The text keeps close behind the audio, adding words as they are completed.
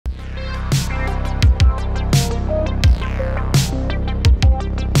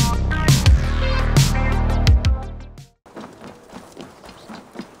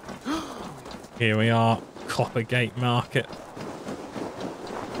Here we are, Coppergate Market.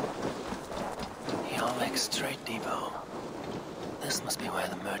 Yarwick's Trade Depot. This must be where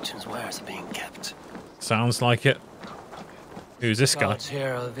the merchants' wares are being kept. Sounds like it. Who's this guy? Guards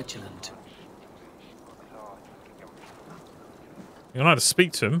here are vigilant. You're allowed to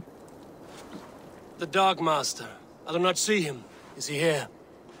speak to him. The Dogmaster. I do not see him. Is he here?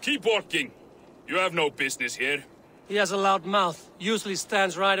 Keep working. You have no business here. He has a loud mouth. Usually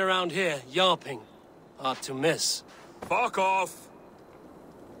stands right around here, yelping. Hard to miss. Fuck off.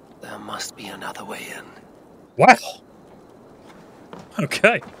 There must be another way in. Wow.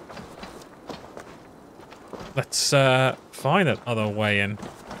 Okay. Let's find another way in.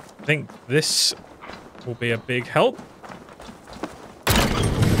 I think this will be a big help.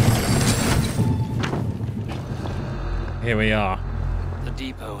 Here we are. The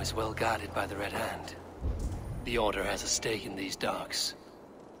depot is well guarded by the Red Hand. The Order has a stake in these docks.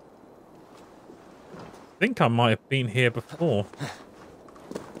 I think I might have been here before.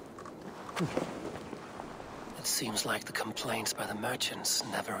 It seems like the complaints by the merchants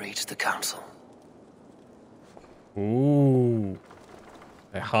never reached the council. Ooh.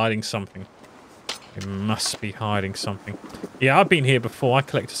 They're hiding something. They must be hiding something. Yeah, I've been here before. I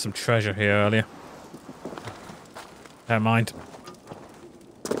collected some treasure here earlier. Never mind.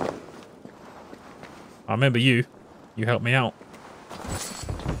 I remember you. You helped me out.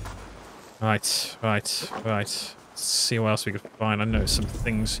 Right. Let's see what else we could find. I know some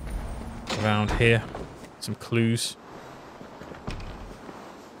things around here. Some clues.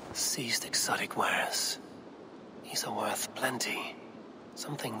 Seized exotic wares. These are worth plenty.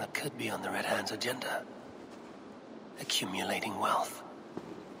 Something that could be on the Red Hand's agenda. Accumulating wealth.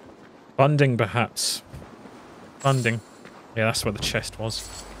 Funding, perhaps. Funding. Yeah, that's where the chest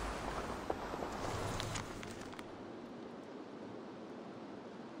was.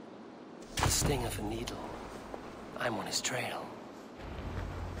 The sting of a needle. I'm on his trail.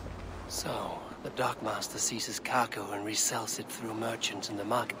 So, the Dockmaster seizes cargo and resells it through merchants in the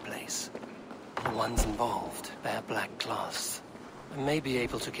marketplace. The ones involved bear black cloths. I may be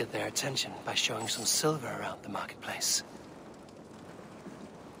able to get their attention by showing some silver around the marketplace.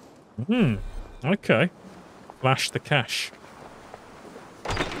 Okay. Flash the cash.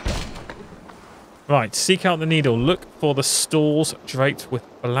 Right, seek out the needle. Look for the stalls draped with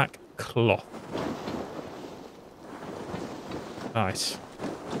black cloth. Right.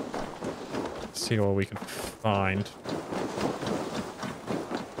 Let's see what we can find.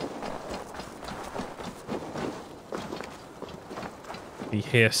 Be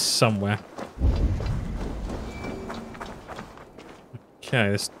here somewhere. Okay,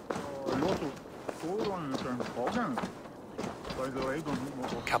 this.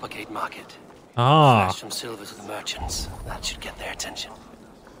 Coppergate Market. Ah. Flash some silver to the merchants. That should get their attention.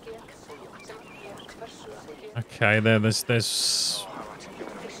 Okay, there's.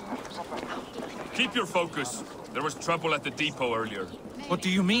 Keep your focus. There was trouble at the depot earlier. What do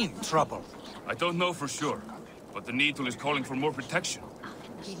you mean, trouble? I don't know for sure, but the Needle is calling for more protection.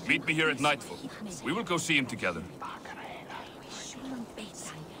 Meet me here at nightfall. We will go see him together.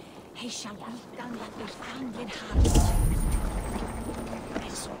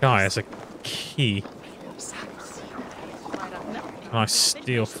 Guy has a key. Can I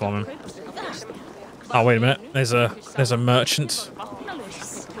steal from him? Oh, wait a minute. There's a merchant.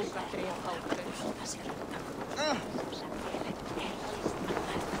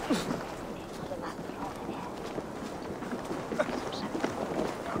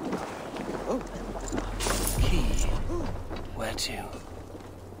 Key. Where to?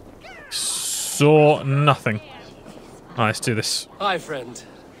 Saw nothing. Alright, let's do this. Hi, friend.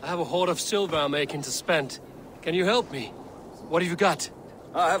 I have a hoard of silver I'm making to spend. Can you help me? What have you got?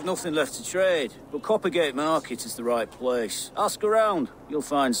 I have nothing left to trade, but Coppergate Market is the right place. Ask around. You'll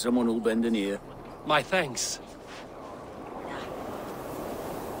find someone who'll bend an ear. My thanks.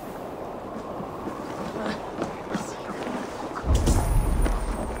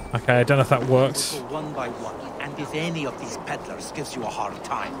 Okay, I don't know if that worked. Go one by one, and if any of these peddlers gives you a hard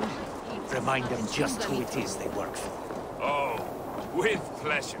time, remind them just who it is they work for. Oh, with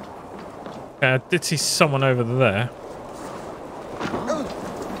pleasure. Okay, I did see someone over there.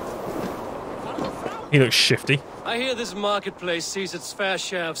 He looks shifty. I hear this marketplace sees its fair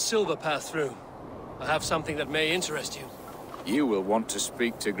share of silver pass through. I have something that may interest you. You will want to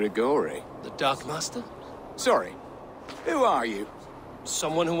speak to Grigori. The Darkmaster? Sorry, who are you?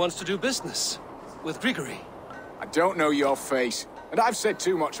 Someone who wants to do business. With Grigory. I don't know your face, and I've said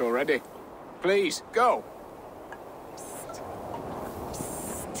too much already. Please, go.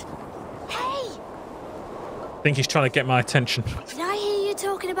 Hey! I think he's trying to get my attention. Did I hear you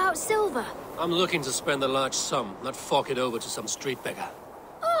talking about silver? I'm looking to spend a large sum, not fork it over to some street beggar.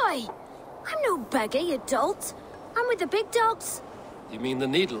 Oi! I'm no beggar, you dolt. I'm with the big dogs. You mean the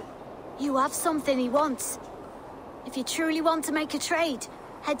needle? You have something he wants. If you truly want to make a trade,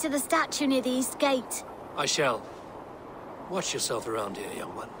 head to the statue near the east gate. I shall. Watch yourself around here,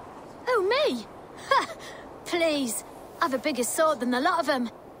 young one. Oh, me? Ha! Please. I've a bigger sword than the lot of them.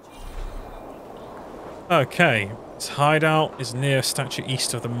 Okay. Its hideout is near a statue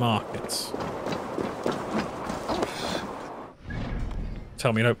east of the market.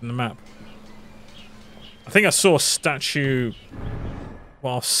 Tell me to open the map. I think I saw a statue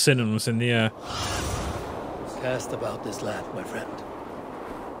while Sinan was in the air. Cast about this land, my friend.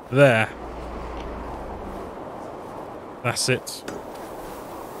 There. That's it.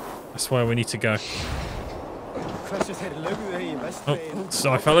 That's where we need to go. Oh,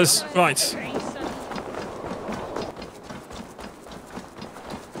 sorry, fellas. Right.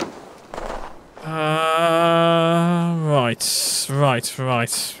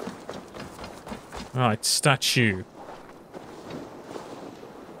 Right, statue.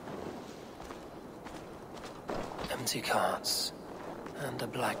 Empty carts, and a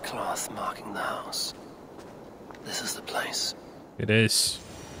black cloth marking the house. This is the place. It is.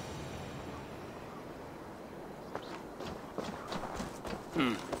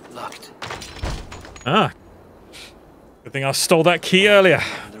 Locked. Ah. Good thing I stole that key earlier.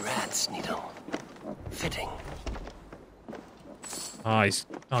 The rat's needle. Fitting. Ah, he's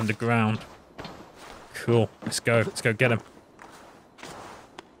underground. Cool. Let's go. Let's go get him.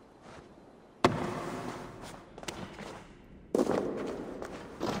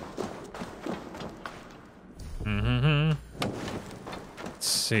 Let's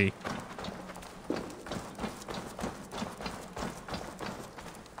see.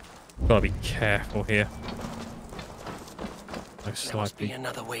 Gotta be careful here. Most There must be likely.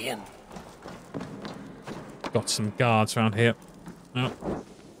 another way in. Got some guards around here. Oh.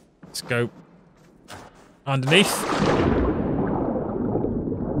 Let's go. Underneath.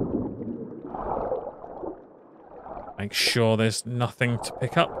 Make sure there's nothing to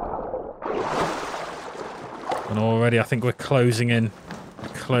pick up. And already I think we're closing in. We're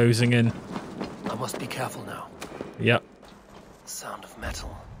closing in. I must be careful now. Yep. The sound of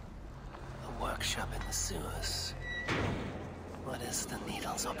metal. A workshop in the sewers. What is the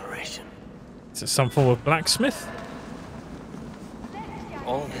needle's operation? Is it some form of blacksmith?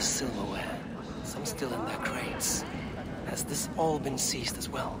 All this silverware, some still in their crates. Has this all been seized as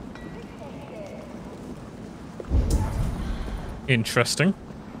well? Interesting.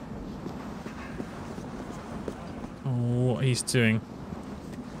 What he's doing.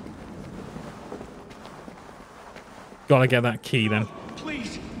 Gotta get that key then.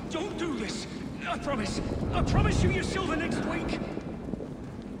 Please, don't do this. I promise you your silver next week.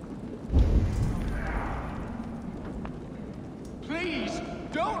 Please,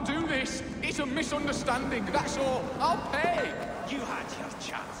 don't do this. It's a misunderstanding, that's all. I'll pay. You had your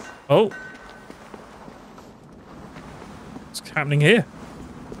chance. Oh. What's happening here?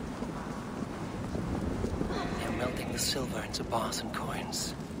 They're melting the silver into bars and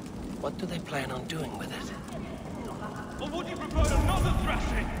coins. What do they plan on doing with it? Or would you prefer another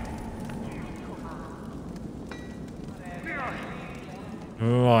thrashing?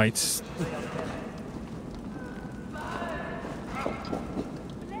 Right.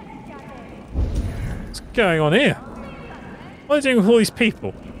 What's going on here? What are they doing with all these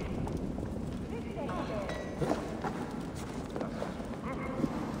people?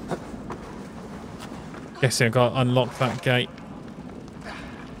 Guessing I've got to unlock that gate.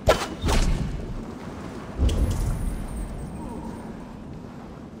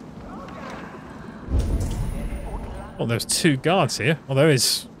 Oh, there's two guards here. Oh, there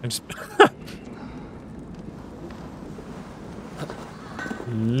is. I just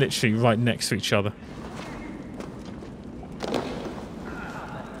literally right next to each other.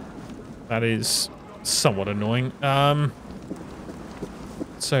 That is somewhat annoying.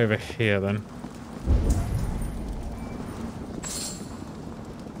 It's over here then.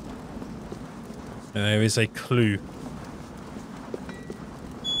 There is a clue.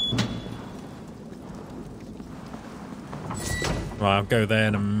 Right, I'll go there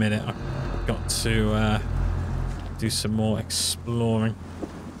in a minute. I've got to do some more exploring.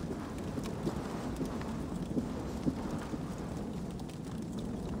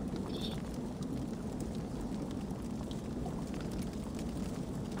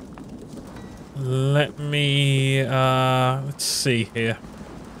 Let me, let's see here.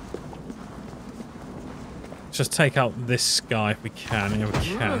 Just take out this guy if we can. Yeah, we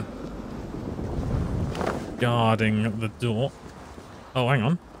can. Guarding the door. Oh, hang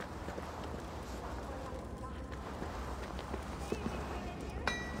on.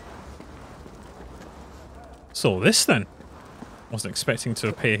 Saw this then. Wasn't expecting to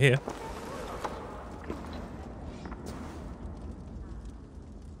appear here.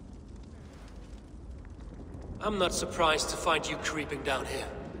 I'm not surprised to find you creeping down here.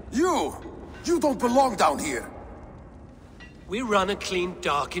 You don't belong down here. We run a clean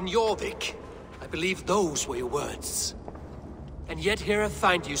dock in Jorvik. I believe those were your words. And yet here I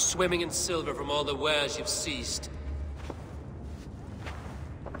find you swimming in silver from all the wares you've seized.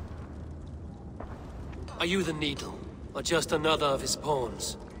 Are you the Needle, or just another of his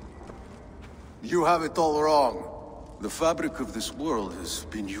pawns? You have it all wrong. The fabric of this world has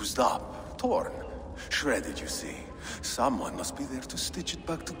been used up, torn, shredded, you see. Someone must be there to stitch it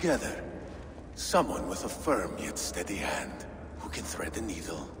back together. Someone with a firm yet steady hand, who can thread the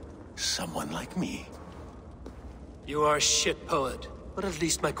needle. Someone like me. You are a shit poet, but at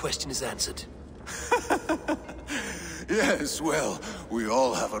least my question is answered. Yes, well, we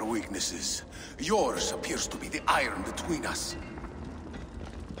all have our weaknesses. Yours appears to be the iron between us.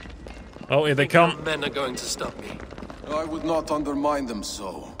 Oh, here they come. No men are going to stop me. I would not undermine them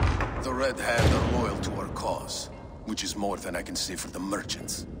so. The Red Hand are loyal to our cause, which is more than I can say for the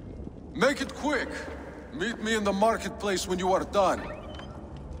merchants. Make it quick. Meet me in the marketplace when you are done.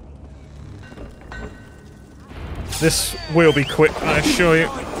 This will be quick, I assure you.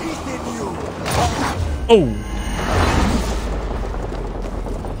 Oh!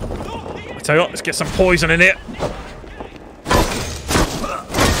 I tell you what, let's get some poison in it.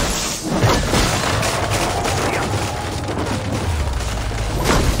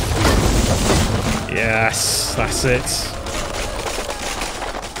 Yes, that's it.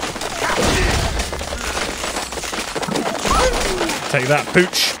 Take that,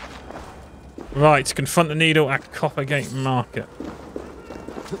 pooch. Right, confront the needle at Coppergate Market.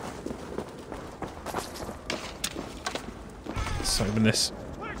 Let's open this.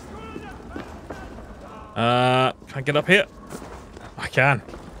 Can I get up here? I can.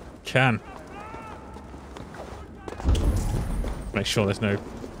 Make sure there's no...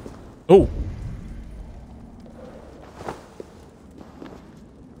 Oh!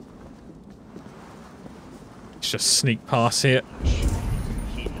 Let's just sneak past here.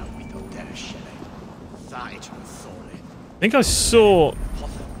 I think I saw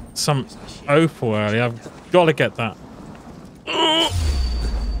some opal earlier. I've got to get that. Come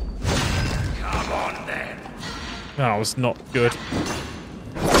on then. That was not good.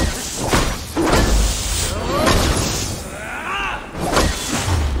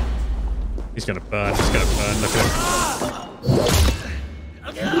 He's gonna burn. He's gonna burn. Look at him.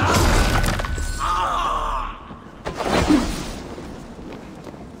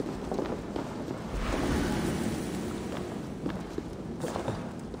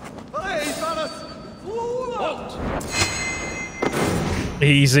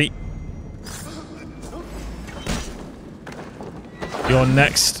 Easy. You're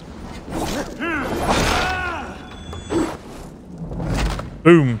next.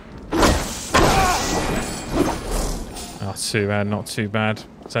 Boom. Not too bad, not too bad.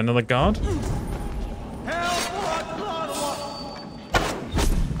 Is that another guard?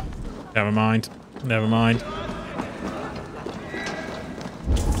 Never mind. Never mind.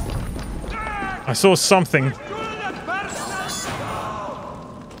 I saw something.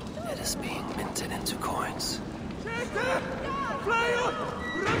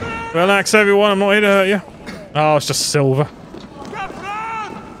 Relax, everyone. I'm not here to hurt you. Oh, it's just silver.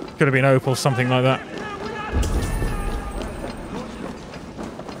 Could have been opal, something like that.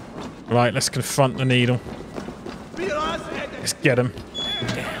 Right, let's confront the needle. Let's get him.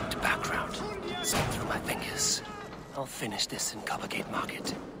 Damned background. Slip through my fingers. I'll finish this in Coppergate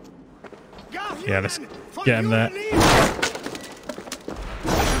Market. Yeah, let's get him there.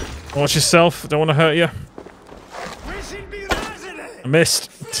 Watch yourself. Don't want to hurt you. I missed.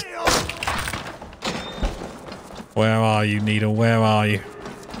 Where are you, Needle? Where are you?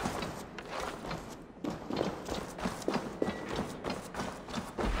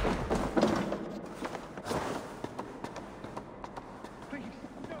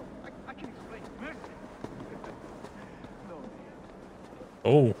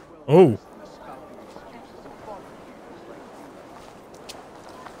 Oh. Oh.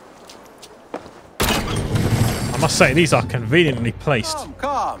 I must say, these are conveniently placed.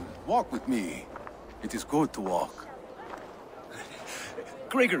 Come, walk with me. It is good to walk.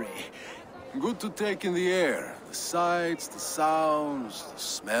 Gregory. Good to take in the air. The sights, the sounds, the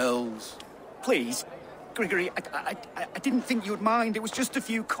smells. Please, Gregory, I didn't think you'd mind. It was just a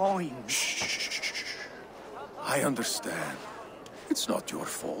few coins. Shh. I understand. It's not your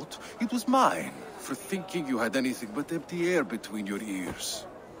fault. It was mine, for thinking you had anything but empty air between your ears.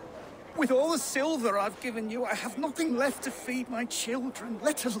 With all the silver I've given you, I have nothing left to feed my children,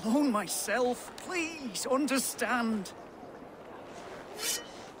 let alone myself. Please, understand.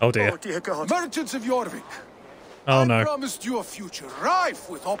 Oh dear. Oh, dear God. Merchants of Jorvik. Oh I no. promised you a future rife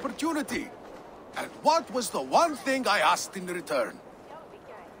with opportunity. And what was the one thing I asked in return?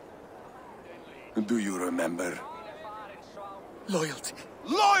 Do you remember? Loyalty.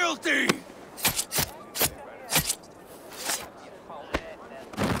 Loyalty!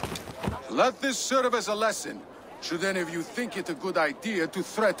 Let this serve as a lesson, should any of you think it a good idea to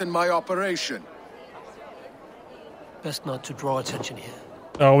threaten my operation. Best not to draw attention here.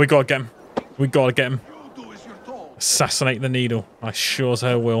 Oh, we gotta get him. We gotta get him. Assassinate the needle. I sure as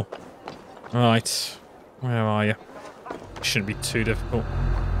hell will. Right. Where are you? Shouldn't be too difficult.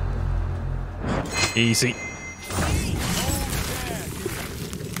 Easy.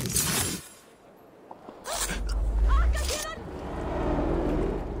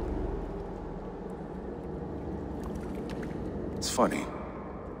 It's funny.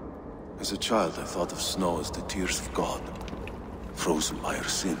 As a child, I thought of snow as the tears of God, frozen by our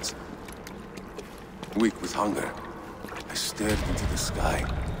sins. Weak with hunger, I stared into the sky,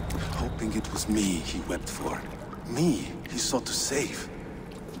 hoping it was me he wept for. Me he sought to save.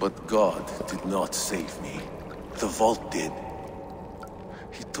 But God did not save me. The vault did.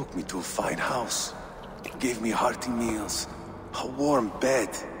 He took me to a fine house, gave me hearty meals, a warm bed.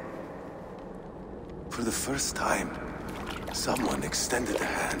 For the first time, someone extended a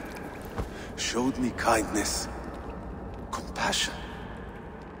hand, showed me kindness, compassion.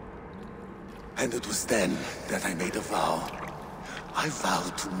 And it was then that I made a vow. I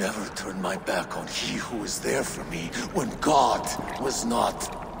vowed to never turn my back on he who was there for me when God was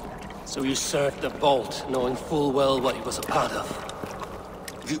not. So you served the Vault, knowing full well what he was a part of.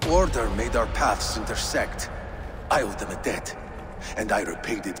 The Order made our paths intersect. I owed them a debt, and I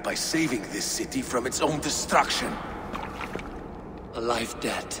repaid it by saving this city from its own destruction. A life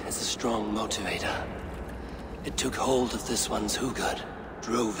debt is a strong motivator. It took hold of this one's Hugad,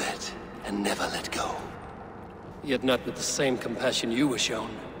 drove it, and never let go. Yet not with the same compassion you were shown.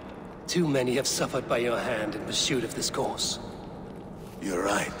 Too many have suffered by your hand in pursuit of this course. You're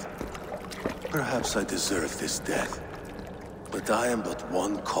right. Perhaps I deserve this death. But I am but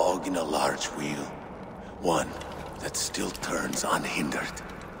one cog in a large wheel. One that still turns unhindered.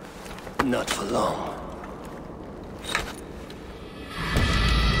 Not for long.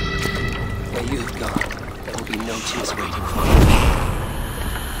 Where you've gone, there will be no tears waiting for you.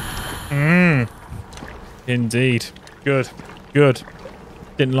 Indeed. Good. Good.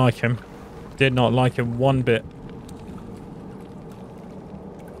 Didn't like him. Did not like him one bit.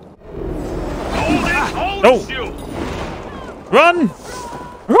 Oh! Run!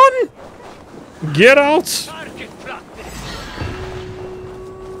 Run! Get out!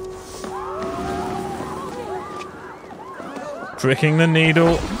 Pricking the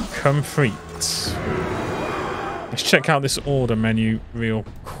needle complete. Let's check out this order menu real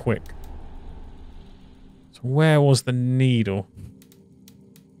quick. So where was the needle?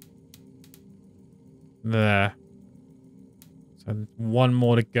 There. So one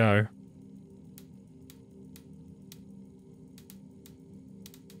more to go.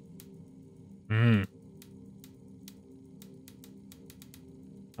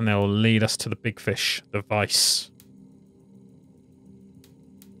 And they will lead us to the big fish, the vice.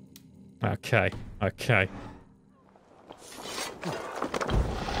 Okay, okay.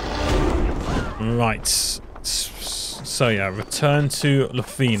 Right. So yeah, return to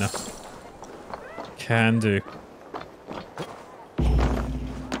Lufina. Can do.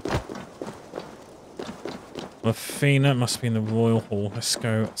 Lufina must be in the royal hall. Let's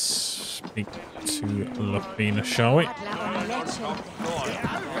go speak to Lufina, shall we?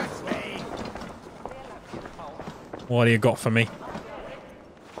 What do you got for me?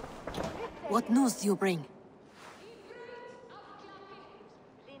 What news do you bring?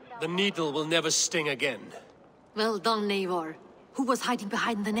 The needle will never sting again. Well done, Eivor. Who was hiding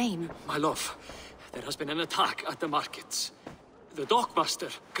behind the name? My love, there has been an attack at the markets. The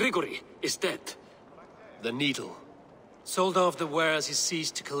dockmaster, Grigory, is dead. The needle. Sold off the wares he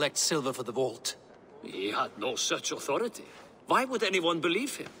seized to collect silver for the vault. He had no such authority. Why would anyone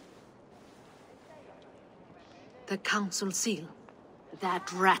believe him? The council seal. That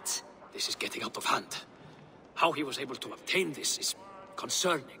rat. This is getting out of hand. How he was able to obtain this is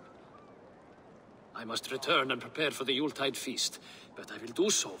concerning. I must return and prepare for the Yuletide feast, but I will do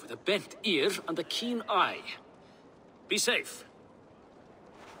so with a bent ear and a keen eye. Be safe.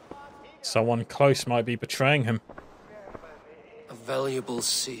 Someone close might be betraying him. A valuable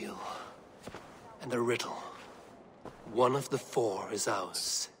seal. And a riddle. One of the four is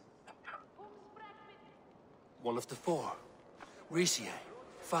ours. One of the four. Mercia,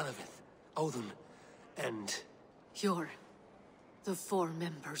 Falavith, Odin, and... You're the 4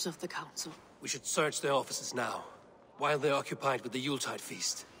 members of the council. We should search their offices now, while they're occupied with the Yuletide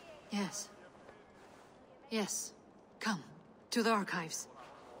feast. Yes. Yes. Come, to the archives.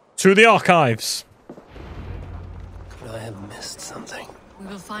 To the archives. Could I have missed something? We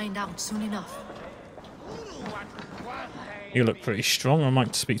will find out soon enough. You look pretty strong. I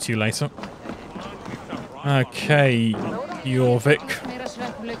might speak to you later. Okay, Jorvik.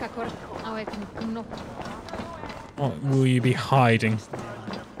 What will you be hiding?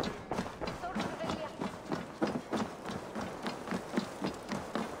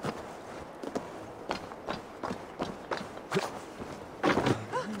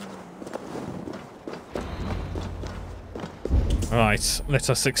 Right, let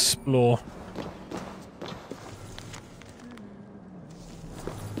us explore.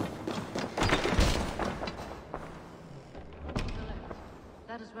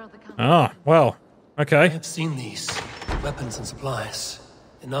 Ah, well, okay. I have seen these. Weapons and supplies.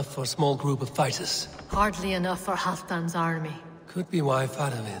 Enough for a small group of fighters. Hardly enough for Halfdan's army. Could be why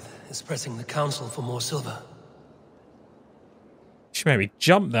Faravith is pressing the council for more silver. She made me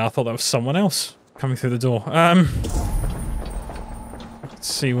jump there. I thought that was someone else coming through the door. Let's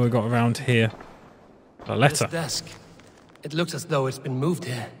see what we got around here. A letter. This desk. It looks as though it's been moved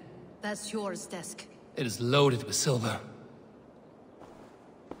here. That's yours, desk. It is loaded with silver.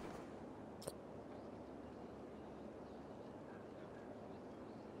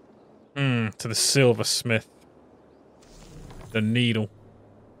 To the silversmith. The needle.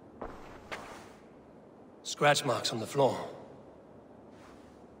 Scratch marks on the floor.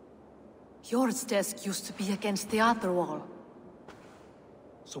 Yours desk used to be against the other wall.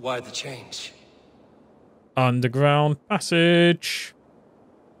 So why the change? Underground passage.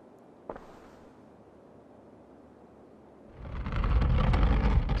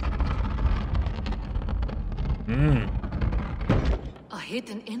 A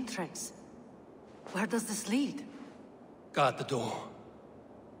hidden entrance. Where does this lead? Guard the door.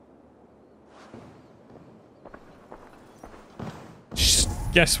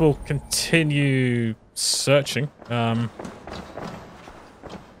 Guess we'll continue searching.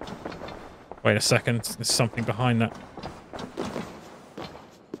 Wait a second. There's something behind that.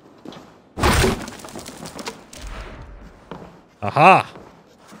 Aha!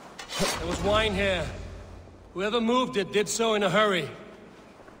 There was wine here. Whoever moved it did so in a hurry.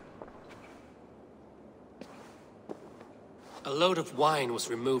 A load of wine was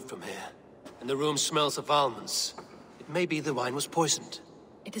removed from here, and the room smells of almonds. It may be the wine was poisoned.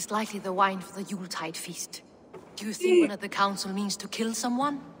 It is likely the wine for the Yuletide feast. Do you think one of the council means to kill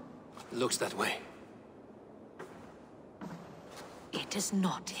someone? It looks that way. It is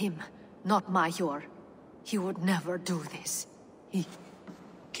not him, not Major. He would never do this.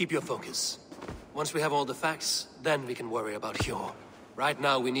 Keep your focus. Once we have all the facts, then we can worry about Hjor. Right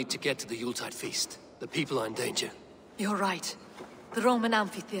now we need to get to the Yuletide feast. The people are in danger. You're right. The Roman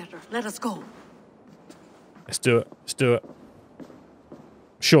amphitheater. Let us go. Let's do it. Let's do it.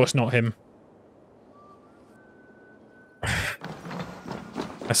 Sure it's not him.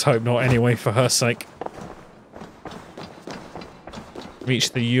 Let's hope not anyway, for her sake.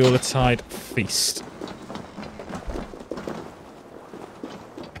 Reach the Yuletide feast.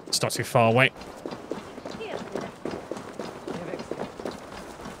 It's not too far away.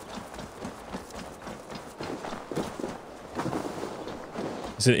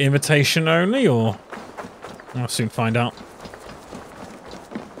 Is it invitation only, or...? I'll soon find out.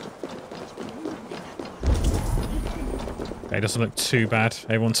 Okay, doesn't look too bad.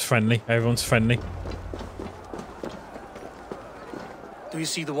 Everyone's friendly. Everyone's friendly. Do you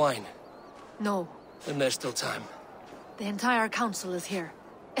see the wine? No. Then there's still time. The entire council is here.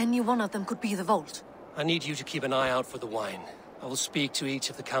 Any one of them could be the vault. I need you to keep an eye out for the wine. I will speak to each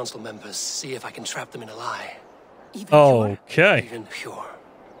of the council members, see if I can trap them in a lie. Even okay. Even Hjor.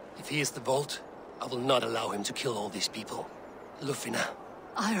 If he is the vault, I will not allow him to kill all these people. Lufina.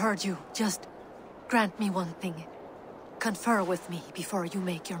 I heard you. Just grant me one thing. Confer with me before you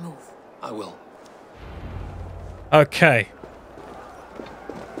make your move. I will. Okay.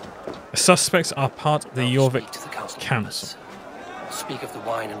 The suspects are part of the Jorvik council. Speak of the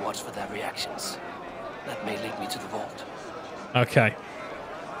wine and watch for their reactions. That may lead me to the vault. Okay.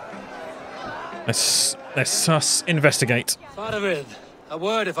 Let's investigate. Faravid, a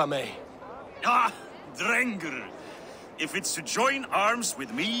word if I may. Ah, Drengr. If it's to join arms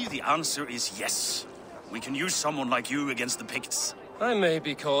with me, the answer is yes. We can use someone like you against the Picts. I may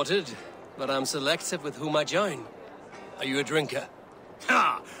be courted, but I'm selective with whom I join. Are you a drinker?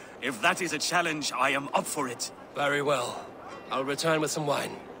 Ha! If that is a challenge, I am up for it. Very well. I'll return with some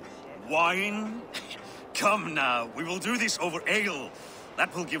wine. Wine? Come now, we will do this over ale.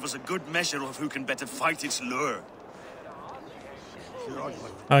 That will give us a good measure of who can better fight its lure.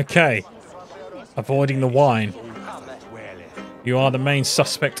 Okay. Avoiding the wine. You are the main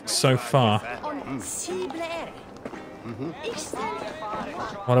suspect so far.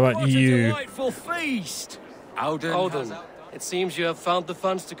 What about you? Delightful feast! Alden, it seems you have found the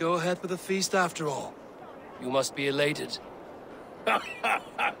funds to go ahead with the feast after all. You must be elated.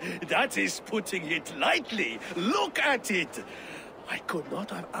 That is putting it lightly. Look at it. I could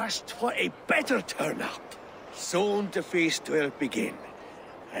not have asked for a better turnout. Soon the feast will begin,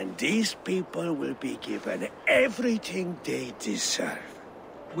 and these people will be given everything they deserve.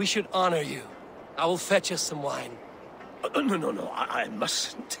 We should honor you. I will fetch us some wine. No, I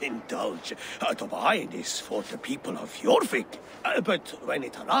mustn't indulge. The wine is for the people of Jorvik. But when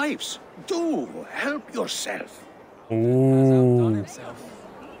it arrives, do help yourself. Ooh.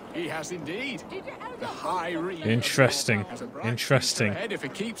 He has indeed. The High Reaver Interesting. has a bright Interesting. future ahead if he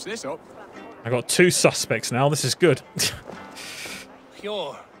keeps this up. I got 2 suspects now. This is good.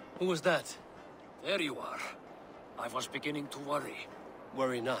 Hjor, who was that? There you are. I was beginning to worry.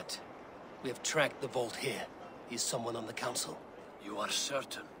 Worry not. We have tracked the vault here. He's someone on the council. You are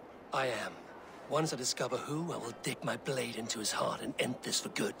certain? I am. Once I discover who, I will dig my blade into his heart and end this for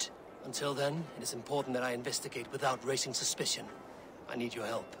good. Until then, it is important that I investigate without raising suspicion. I need your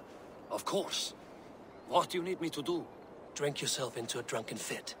help. Of course. What do you need me to do? Drink yourself into a drunken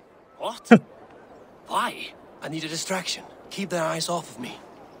fit. What? Why? I need a distraction. Keep their eyes off of me.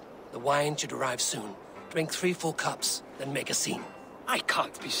 The wine should arrive soon. Drink 3 full cups, then make a scene. I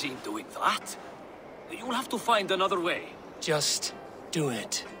can't be seen doing that. You'll have to find another way. Just do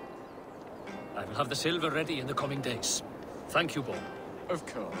it. I will have the silver ready in the coming days. Thank you, Bo. Of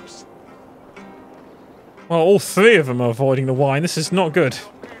course. Well, all 3 of them are avoiding the wine. This is not good.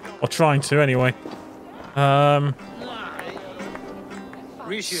 Or trying to, anyway.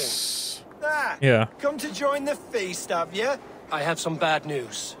 Yeah. Come to join the feast, have you? I have some bad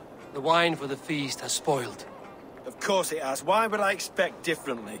news. The wine for the feast has spoiled. Of course it has. Why would I expect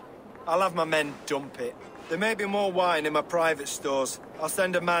differently? I'll have my men dump it. There may be more wine in my private stores. I'll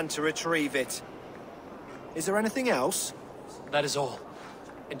send a man to retrieve it. Is there anything else? That is all.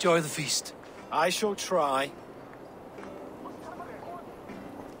 Enjoy the feast. I shall try.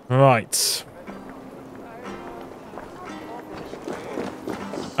 Right.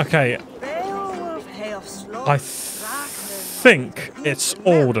 Okay. I think it's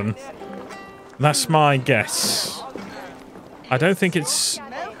Alden. That's my guess. I don't think it's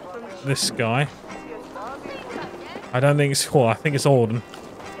this guy. I don't think it's... Oh, I think it's Alden.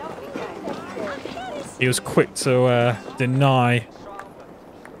 He was quick to deny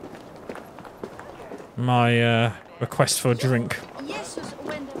my request for a drink.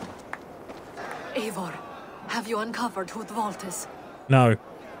 Eivor, have you uncovered who the vault is? No.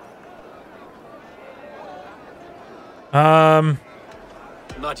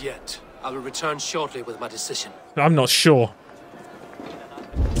 Not yet. I will return shortly with my decision. I'm not sure.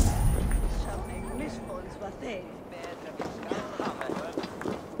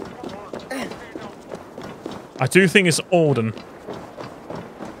 I do think it's Alden.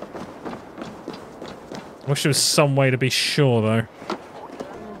 Wish there was some way to be sure, though.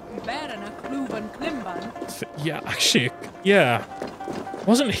 Yeah, actually, yeah.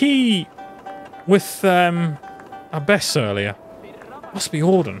 Wasn't he with Abbess earlier? Must be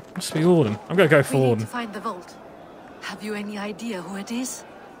Alden. Must be Alden. I'm gonna go for We need Alden. to find the vault. Have you any idea who it is?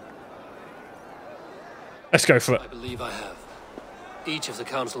 Let's go for it. I believe I have. Each of the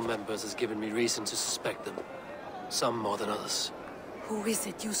council members has given me reason to suspect them. Some more than others. Who is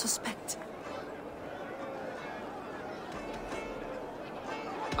it you suspect?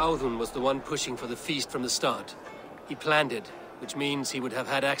 Audun was the one pushing for the feast from the start. He planned it, which means he would have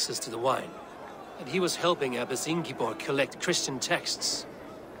had access to the wine. And he was helping Abbess Ingeborg collect Christian texts.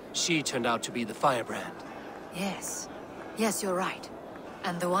 She turned out to be the firebrand. Yes. Yes, you're right.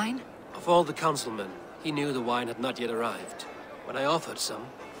 And the wine? Of all the councilmen, he knew the wine had not yet arrived. When I offered some,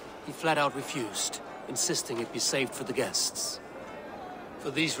 he flat out refused, insisting it be saved for the guests.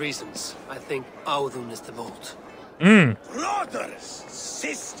 For these reasons, I think Audun is the vault. Brothers,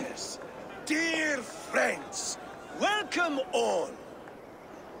 sisters, dear friends, welcome all.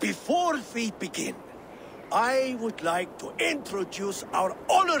 Before we begin, I would like to introduce our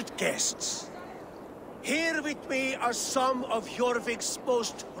honored guests. Here with me are some of Jorvik's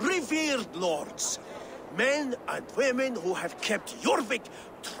most revered lords. Men and women who have kept Jorvik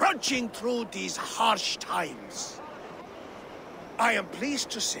trudging through these harsh times. I am pleased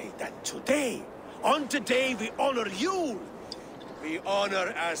to say that today, on the day we honor Yule, we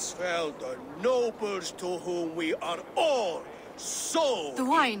honor as well the nobles to whom we are all so The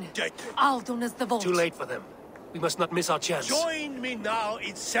wine. indebted. Aldon is the vault. Too late for them. We must not miss our chance. Join me now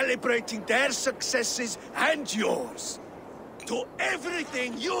in celebrating their successes and yours. To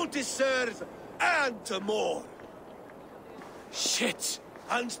everything you deserve and more. Shit!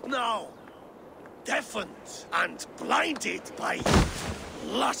 And now, deafened and blinded by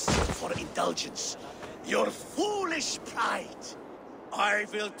lust for indulgence, your foolish pride, I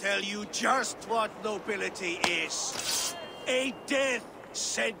will tell you just what nobility is. A death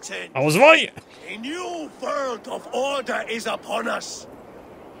sentence. I was right. A new world of order is upon us.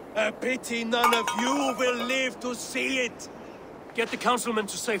 A pity none of you will live to see it. Get the councilman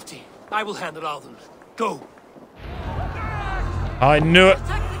to safety. I will handle Alden. Go. I knew it.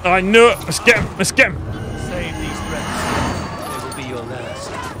 I knew it. Let's get him. Let's get him. Save these breaths. They will be your last.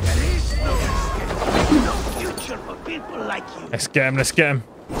 There is no escape, no future for people like you. Let's get him. Let's get him.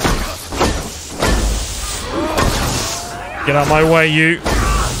 Get out of my way, you.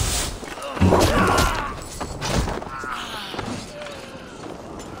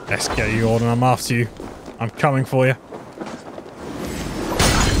 Let's get you, Alden. I'm after you. I'm coming for you.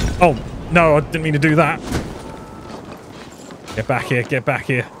 Oh, no, I didn't mean to do that. Get back here, get back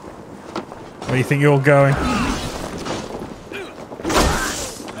here. Where do you think you're going?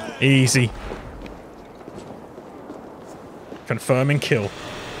 Easy. Confirming kill.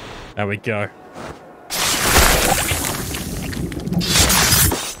 There we go.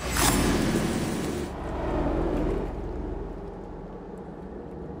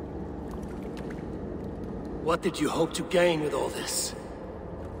 What did you hope to gain with all this?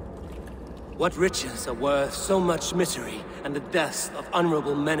 What riches are worth so much misery and the deaths of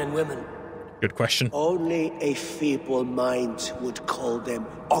honorable men and women? Good question. Only a feeble mind would call them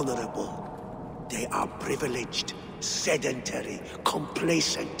honorable. They are privileged, sedentary,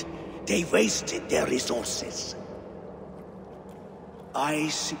 complacent. They wasted their resources. I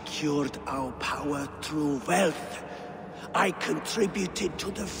secured our power through wealth. I contributed to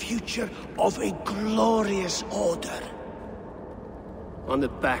the future of a glorious order. On the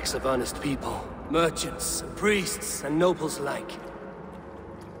backs of honest people, merchants, priests, and nobles alike.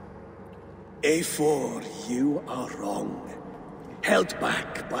 Eivor, you are wrong. Held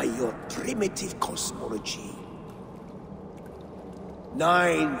back by your primitive cosmology.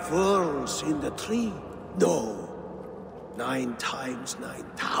 9 worlds in the tree? No. 9 times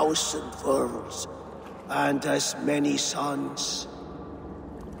 9,000 worlds. And as many suns.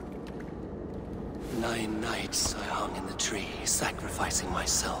 9 nights I hung in the tree, sacrificing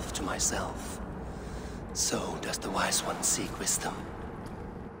myself to myself. So does the Wise One seek wisdom.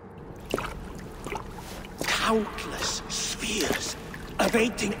 Countless spheres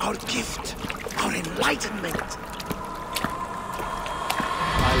awaiting our gift, our enlightenment.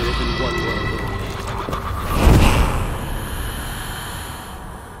 I live in one world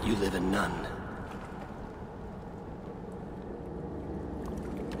only. You live in none.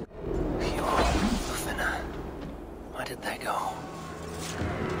 Where did they go?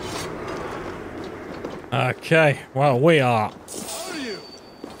 Okay, well, we are.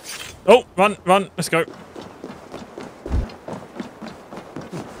 Oh, run, run, let's go.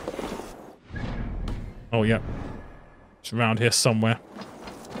 Oh, yeah. It's around here somewhere.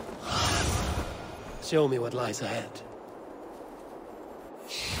 Show me what lies ahead.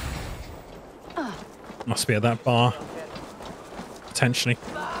 Must be at that bar. Potentially.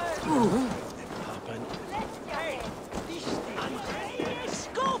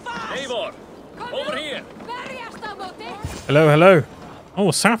 Eivor, over here. Hello, hello. Oh,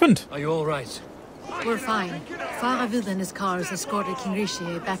 what's happened? Are you all right? We're fine. Faravid and his cars escorted King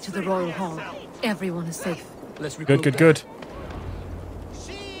Rishi back to the Royal Hall. Everyone is safe. Let's regroup. Good, good, good.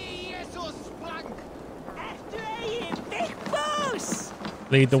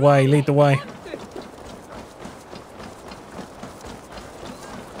 Lead the way, lead the way.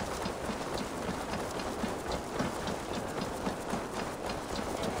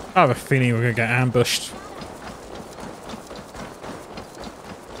 I have a feeling we're going to get ambushed.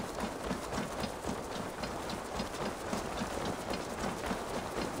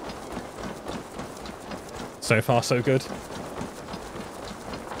 So far, so good.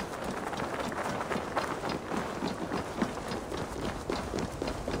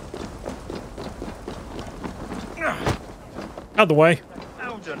 Out the way.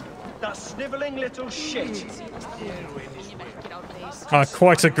 Alden, that snivelling little shit. I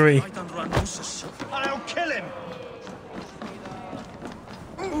quite agree. Right under our noses. I'll kill him.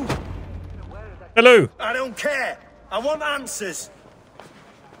 Hello. I don't care. I want answers.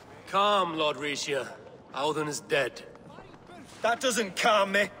 Calm, Lord Mercia. Audun is dead. That doesn't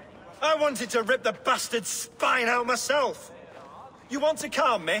calm me. I wanted to rip the bastard's spine out myself. You want to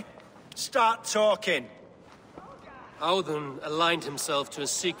calm me? Start talking. Audun aligned himself to a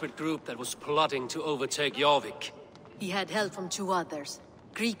secret group that was plotting to overtake Jorvik. He had help from two others,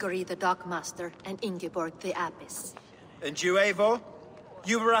 Grigory the Dockmaster and Ingeborg the Abbess. And you, Eivor?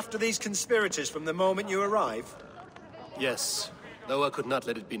 You were after these conspirators from the moment you arrived? Yes, though I could not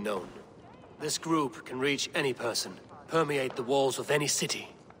let it be known. This group can reach any person, permeate the walls of any city.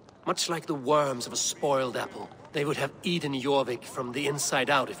 Much like the worms of a spoiled apple, they would have eaten Jorvik from the inside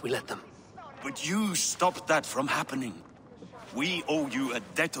out if we let them. But you stopped that from happening. We owe you a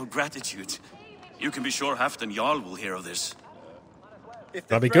debt of gratitude. You can be sure Halfdan Jarl will hear of this. If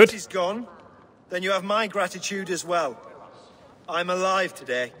the threat is gone, then you have my gratitude as well. I'm alive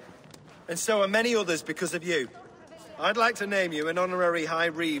today, and so are many others because of you. I'd like to name you an honorary High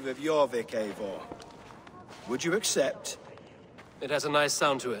Reeve of Jorvik, Eivor. Would you accept? It has a nice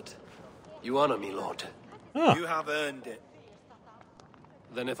sound to it. You honor me, Lord. You have earned it.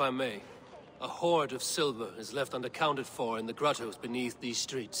 Then if I may, a hoard of silver is left unaccounted for in the grottos beneath these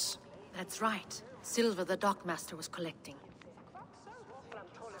streets. That's right. Silver the Dockmaster was collecting.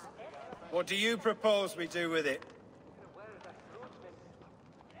 What do you propose we do with it?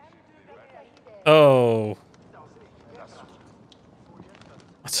 Oh.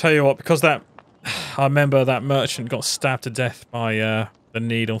 I'll tell you what, because that... I remember that merchant got stabbed to death by the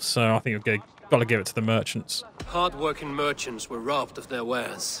needle, so I think we've got to give it to the merchants. Hard-working merchants were robbed of their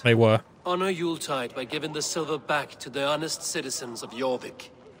wares. They were. Honor Yuletide by giving the silver back to the honest citizens of Jorvik.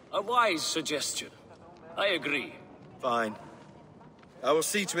 A wise suggestion. I agree. Fine. I will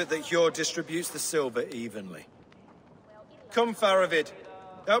see to it that Hjord distributes the silver evenly. Come, Faravid.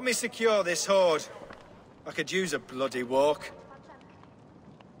 Help me secure this hoard. I could use a bloody walk.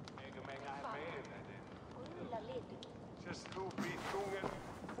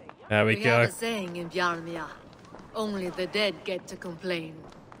 There we go. have a saying in Bjarmia. Only the dead get to complain.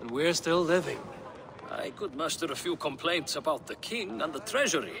 And we're still living. I could muster a few complaints about the king and the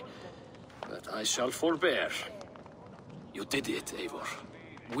treasury, but I shall forbear. You did it, Eivor.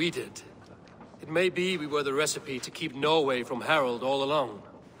 We did. It may be we were the recipe to keep Norway from Harold all along.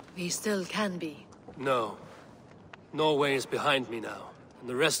 We still can be. No. Norway is behind me now, and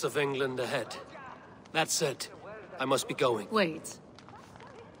the rest of England ahead. That said, I must be going. Wait.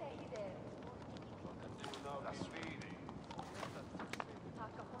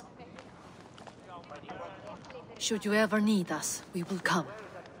 Should you ever need us, we will come.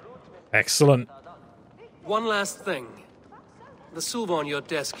 Excellent. One last thing. The silver on your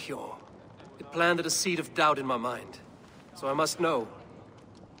desk, Hjord. It planted a seed of doubt in my mind. So I must know.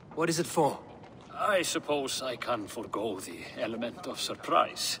 What is it for? I suppose I can forgo the element of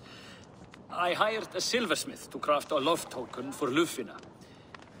surprise. I hired a silversmith to craft a love token for Lufina.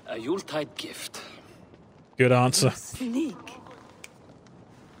 A Yuletide gift. Good answer. Sneak.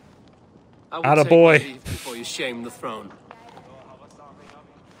 I will Atta take boy. my leave before you shame the throne.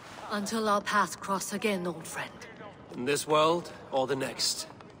 Until our paths cross again, old friend. In this world, or the next.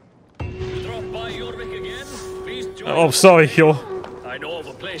 You drop by Jorvik again? Please join Oh, sorry, Hjord. I know of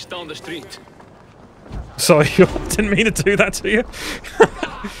a place down the street. Sorry, Hjord. Didn't mean to do that to you.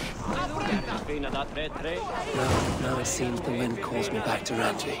 Now it seems the wind calls me back to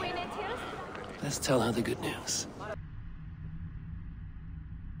Randvi. Let's tell her the good news.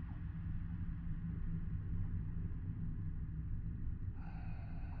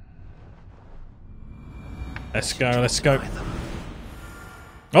 Let's go, let's go.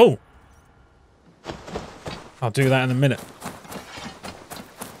 Oh! I'll do that in a minute.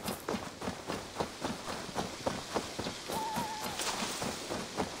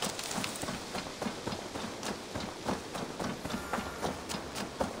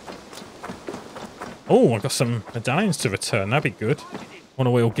 Oh, I've got some medallions to return. That'd be good.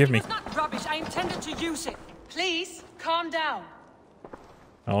 Wonder what it'll give me. It's not rubbish. I intended to use it. Please, calm down.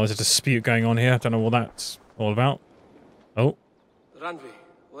 Oh, there's a dispute going on here. I don't know what that's all about. Oh. Randvi,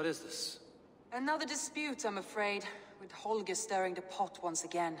 what is this? Another dispute, I'm afraid, with Holger stirring the pot once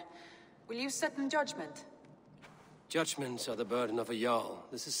again. Will you sit in judgment? Judgments are the burden of a Jarl.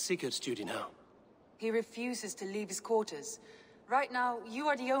 This is Sigurd's duty now. He refuses to leave his quarters. Right now, you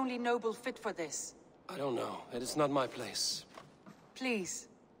are the only noble fit for this. I don't know. It is not my place. Please.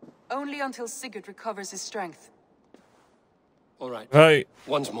 Only until Sigurd recovers his strength. All right. Right.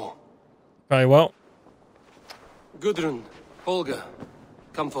 Once more. Very well. Gudrun, Holger,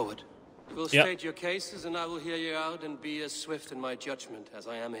 come forward. You will state your cases, and I will hear you out and be as swift in my judgment as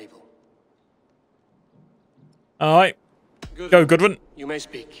I am able. All right. Go, Goodwin. You may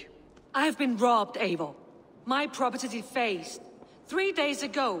speak. I have been robbed, Eivor. My property defaced. 3 days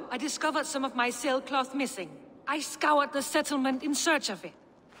ago, I discovered some of my sailcloth missing. I scoured the settlement in search of it.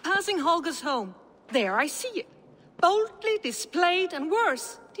 Passing Holger's home, there I see it. Boldly displayed and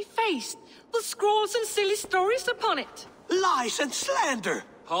worse, defaced, with scrolls and silly stories upon it. Lies and slander!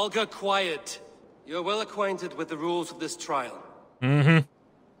 Holger, quiet. You're well acquainted with the rules of this trial. Mm-hmm.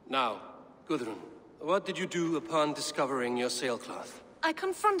 Now, Gudrun, what did you do upon discovering your sailcloth? I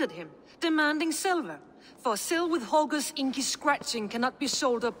confronted him, demanding silver. For sil with Holger's inky scratching cannot be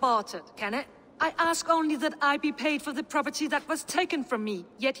sold or bartered, can it? I ask only that I be paid for the property that was taken from me,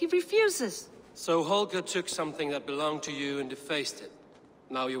 yet he refuses. So Holger took something that belonged to you and defaced it.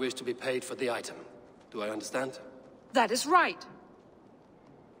 Now you wish to be paid for the item. Do I understand? That is right.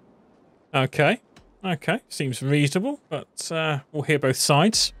 Okay. Okay. Seems reasonable, but we'll hear both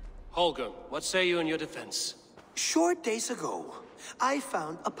sides. Holger, what say you in your defense? Short days ago, I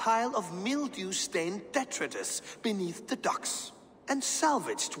found a pile of mildew-stained detritus beneath the docks, and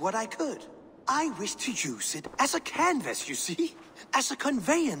salvaged what I could. I wish to use it as a canvas, you see? As a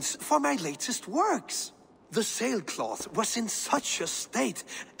conveyance for my latest works. The sailcloth was in such a state,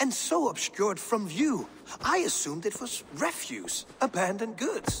 and so obscured from view, I assumed it was refuse, abandoned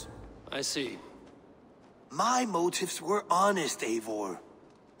goods. I see. My motives were honest, Eivor.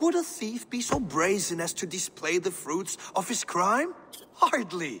 Would a thief be so brazen as to display the fruits of his crime?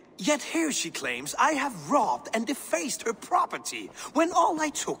 Hardly. Yet here she claims I have robbed and defaced her property, when all I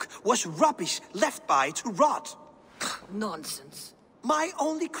took was rubbish left by to rot. Nonsense. My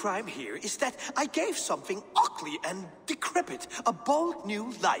only crime here is that I gave something ugly and decrepit a bold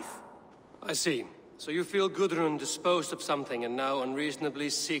new life. I see. So you feel Gudrun disposed of something and now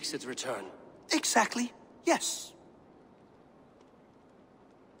unreasonably seeks its return? Exactly. Yes.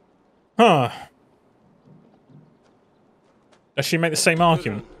 Huh. Does she make the same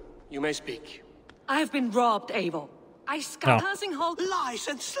argument? You may speak. I have been robbed, Eivor. I scout passing Holger. Lies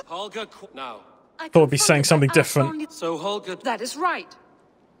and Holger, now. I thought I'd be saying something different. So Holger... That is right.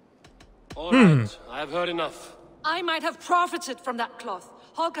 All right, I have heard enough. I might have profited from that cloth.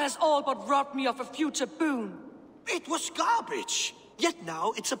 Holger has all but robbed me of a future boon. It was garbage. Yet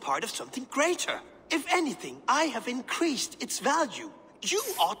now it's a part of something greater. If anything, I have increased its value. You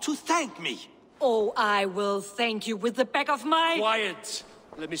ought to thank me. Oh, I will thank you with the back of my... Quiet!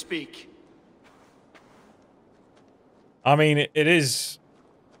 Let me speak. I mean, it is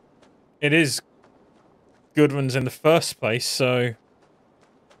Gudrun's in the first place, so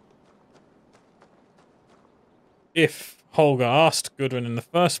if Holger asked Gudrun in the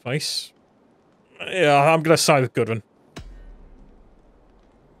first place, yeah, I'm going to side with Gudrun.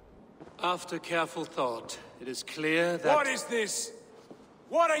 After careful thought, it is clear that... What is this?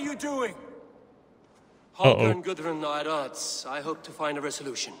 What are you doing? Holger and Gudrun are at odds. I hope to find a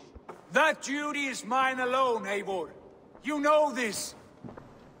resolution. That duty is mine alone, Eivor. You know this.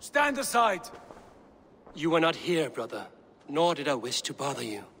 Stand aside. You were not here, brother. Nor did I wish to bother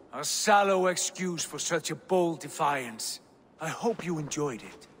you. A sallow excuse for such a bold defiance. I hope you enjoyed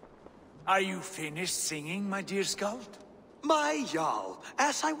it. Are you finished singing, my dear scout? My Jarl,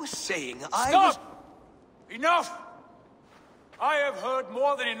 as I was saying, Stop! Enough! I have heard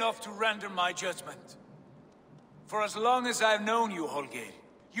more than enough to render my judgment. For as long as I've known you, Holger,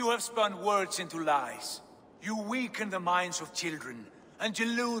 you have spun words into lies. You weaken the minds of children, and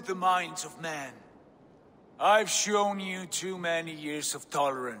delude the minds of men. I've shown you too many years of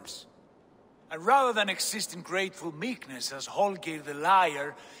tolerance. And rather than exist in grateful meekness as Holger the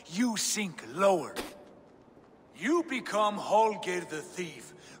liar, you sink lower. You become Holger the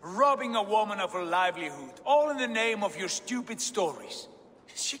thief, robbing a woman of her livelihood, all in the name of your stupid stories.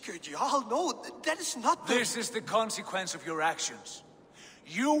 Sigurd, Jarl, no, that is not the... This is the consequence of your actions.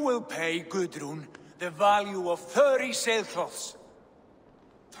 You will pay Gudrun the value of 30 sailcloths.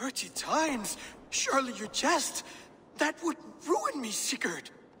 30 times? Surely you jest. That would ruin me, Sigurd.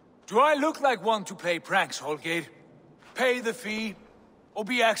 Do I look like one to play pranks, Holger? Pay the fee, or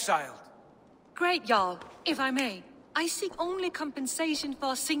be exiled. Great, Jarl. If I may, I seek only compensation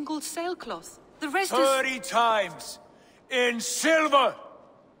for a single sailcloth. The rest 30 times! In silver!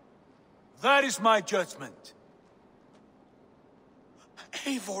 That is my judgment.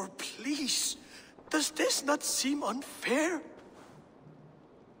 Eivor, please. Does this not seem unfair?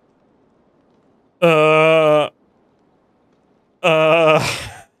 Oh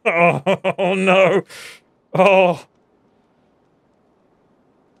no. Oh,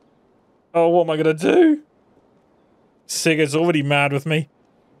 what am I gonna do? Sigurd's already mad with me.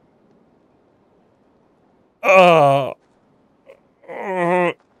 I've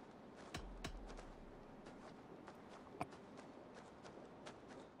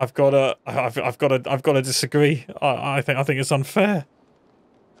got to disagree. I think it's unfair.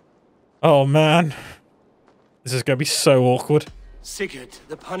 Oh man, this is going to be so awkward. Sigurd,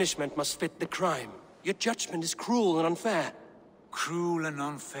 the punishment must fit the crime. Your judgment is cruel and unfair. Cruel and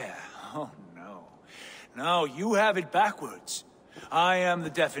unfair? Oh no. No, you have it backwards. I am the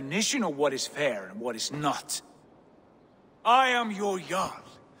definition of what is fair and what is not. I am your Jarl,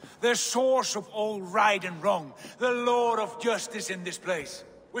 the source of all right and wrong, the Lord of justice in this place.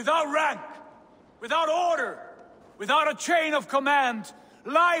 Without rank, without order, without a chain of command,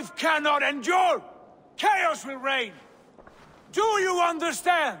 life cannot endure. Chaos will reign. Do you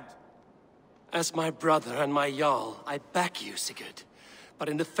understand? As my brother and my Jarl, I back you, Sigurd. But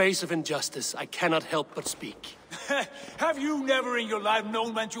in the face of injustice, I cannot help but speak. Have you never in your life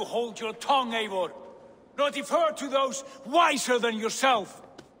known when to hold your tongue, Eivor? Not defer to those wiser than yourself.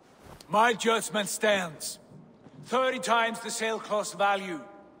 My judgment stands. 30 times the sailcloth's value.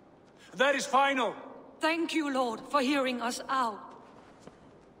 That is final. Thank you, Lord, for hearing us out.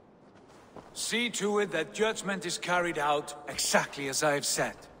 See to it that judgment is carried out exactly as I have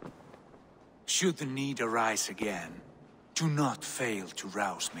said. Should the need arise again, do not fail to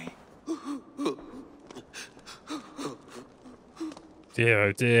rouse me. Dear,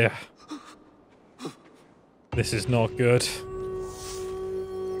 oh dear. This is not good.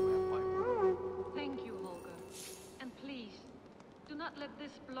 Thank you, Holger. And please, do not let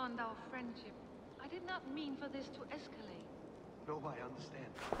this blunt our friendship. I did not mean for this to escalate. No, I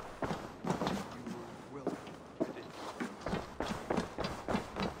understand. You will.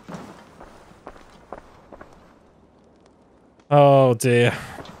 Oh dear.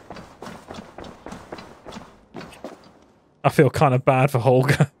 I feel kind of bad for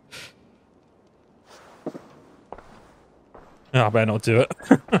Holger. Oh, I better not do it.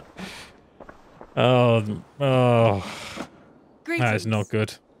 Oh. That is not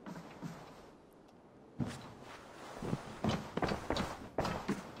good.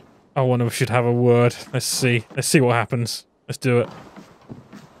 I wonder if we should have a word. Let's see. Let's see what happens. Let's do it.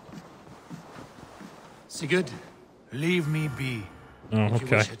 Sigurd, leave me be. Oh,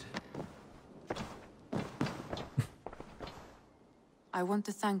 okay. I want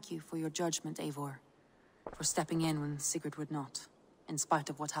to thank you for your judgment, Eivor. For stepping in when Sigurd would not, in spite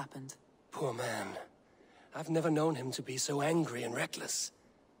of what happened. Poor man. I've never known him to be so angry and reckless.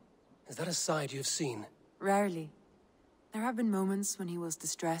 Is that a side you've seen? Rarely. There have been moments when he was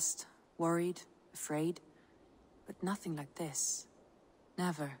distressed, worried, afraid. But nothing like this.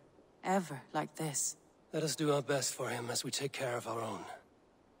 Never, ever like this. Let us do our best for him as we take care of our own.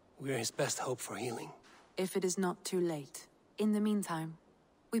 We're his best hope for healing. If it is not too late. In the meantime,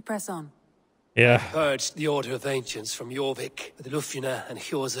 we press on. Yeah. Purged the Order of Ancients from Jorvik with Lufjuna and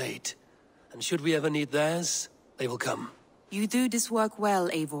Hjor's aid. And should we ever need theirs, they will come. You do this work well,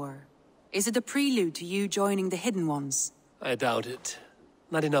 Eivor. Is it a prelude to you joining the Hidden Ones? I doubt it.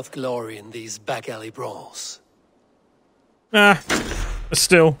 Not enough glory in these back-alley brawls. But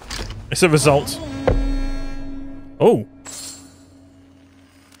still, it's a result. Oh.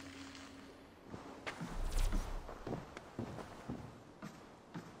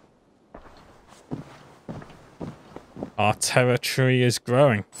 Our territory is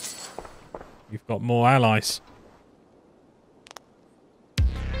growing. We've got more allies.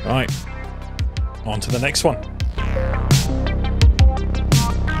 Right. On to the next one.